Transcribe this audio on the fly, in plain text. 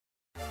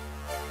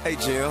Hey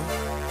Jill,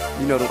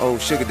 you know them old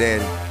sugar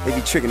daddy, they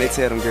be tricking, they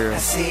tell them girls, I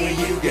said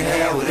you can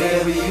have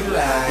whatever you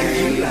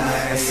like.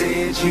 I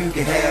said you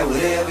can have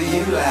whatever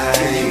you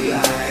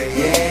like.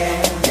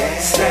 Yeah,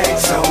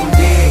 stacks on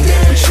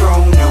deck,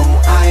 Patron